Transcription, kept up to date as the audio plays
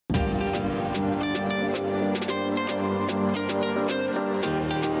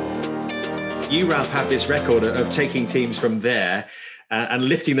You, Ralf, have this record of taking teams from there and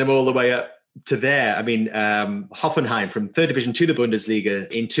lifting them all the way up to there. I mean, Hoffenheim from third division to the Bundesliga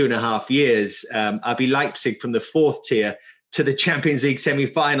in 2.5 years. RB Leipzig from the fourth tier to the Champions League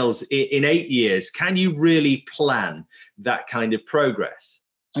semi-finals in 8 years. Can you really plan that kind of progress?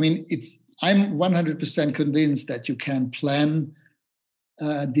 I mean, I'm 100% convinced that you can plan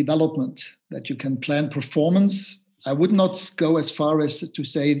development, that you can plan performance. I would not go as far as to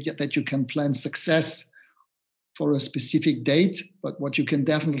say that you can plan success for a specific date, but what you can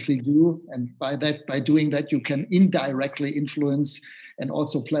definitely do, and by doing that, you can indirectly influence and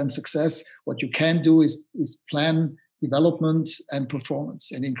also plan success. What you can do is plan development and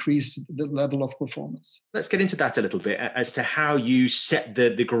performance and increase the level of performance. Let's get into that a little bit as to how you set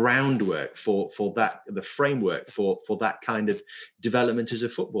the groundwork for that, the framework for that kind of development as a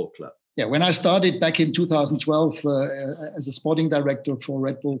football club. Yeah, when I started back in 2012 as a sporting director for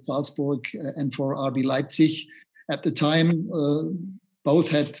Red Bull Salzburg and for RB Leipzig, at the time, both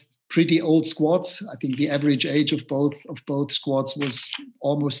had pretty old squads. I think the average age of both squads was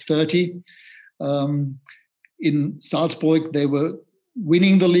almost 30. In Salzburg, they were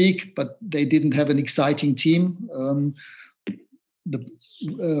winning the league, but they didn't have an exciting team.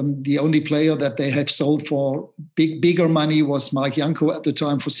 The only player that they had sold for bigger money was Mark Janko at the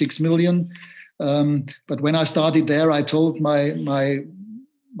time for 6 million. But when I started there, I told the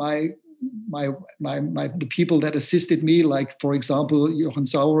people that assisted me, like for example Jochen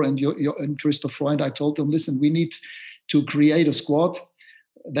Sauer and Christoph Freund, I told them, listen, we need to create a squad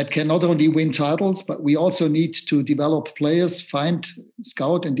that can not only win titles, but we also need to develop players,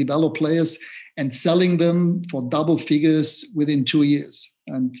 scout and develop players, and selling them for double figures within 2 years.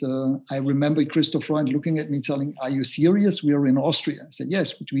 And I remember Christoph Freund looking at me telling, are you serious? We are in Austria. I said,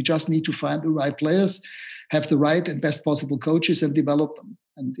 yes, we just need to find the right players, have the right and best possible coaches and develop them.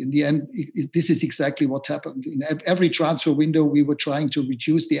 And in the end, this is exactly what happened. In every transfer window, we were trying to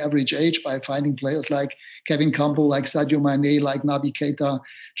reduce the average age by finding players like Kevin Campbell, like Sadio Mane, like Naby Keita,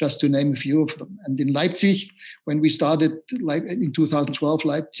 just to name a few of them. And in Leipzig, when we started in 2012,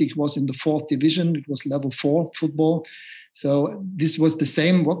 Leipzig was in the fourth division. It was level 4 football. So this was the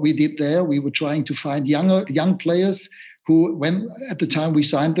same what we did there. We were trying to find young players who, when at the time we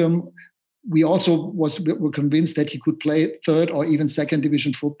signed them, we also were convinced that he could play third or even second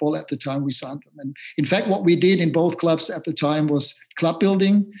division football at the time we signed them. And in fact, what we did in both clubs at the time was club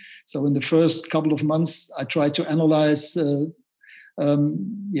building. So in the first couple of months, I tried to analyze the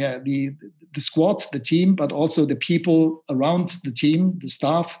squad, the team, but also the people around the team, the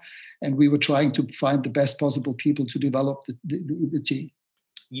staff. And we were trying to find the best possible people to develop the team.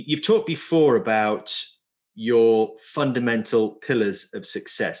 You've talked before about your fundamental pillars of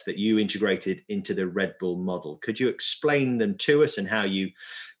success that you integrated into the Red Bull model. Could you explain them to us and how you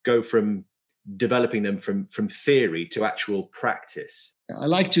go from developing them from theory to actual practice? I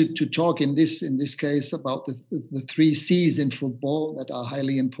like to talk in this case about the 3 C's in football that are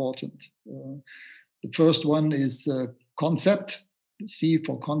highly important. The first one is concept, C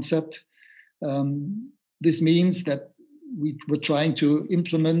for concept. This means that we were trying to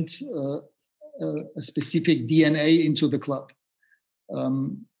implement a specific DNA into the club.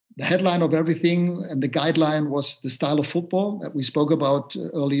 The headline of everything and the guideline was the style of football that we spoke about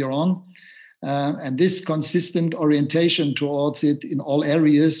earlier on. And this consistent orientation towards it in all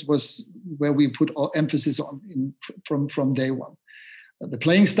areas was where we put our emphasis on from day one. The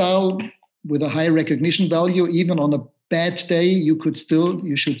playing style with a high recognition value, even on a bad day, you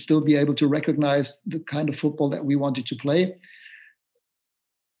should still be able to recognize the kind of football that we wanted to play.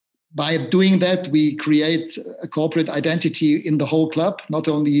 By doing that, we create a corporate identity in the whole club, not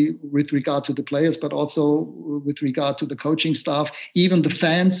only with regard to the players, but also with regard to the coaching staff. Even the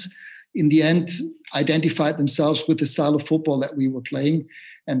fans, in the end, identified themselves with the style of football that we were playing.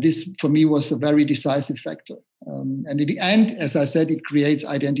 And this, for me, was a very decisive factor. And in the end, as I said, it creates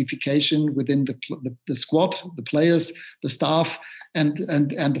identification within the squad, the players, the staff, and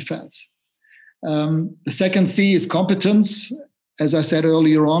the fans. The second C is competence. As I said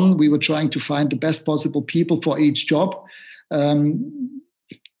earlier on, we were trying to find the best possible people for each job.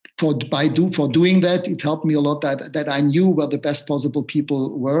 For doing that, it helped me a lot that I knew where the best possible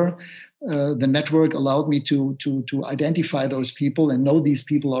people were. The network allowed me to identify those people and know these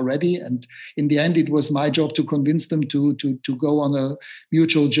people already. And in the end, it was my job to convince them to go on a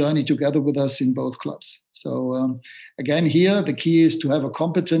mutual journey together with us in both clubs. So again, here, the key is to have a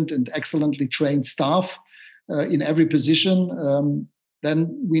competent and excellently trained staff in every position.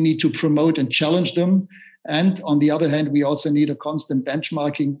 Then we need to promote and challenge them. And on the other hand, we also need a constant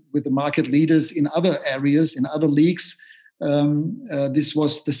benchmarking with the market leaders in other areas, in other leagues, This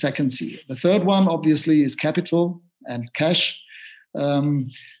was the second C. The third one, obviously, is capital and cash.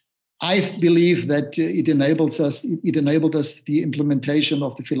 I believe that it enabled us the implementation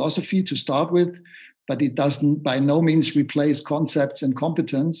of the philosophy to start with, but it doesn't by no means replace concepts and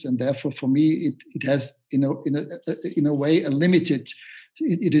competence. And therefore, for me, it has in a way a limited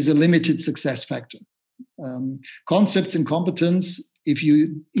success factor. Concepts and competence, if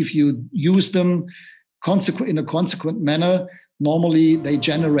you use them in a consequent manner, normally they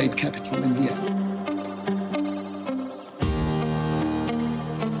generate capital in the end.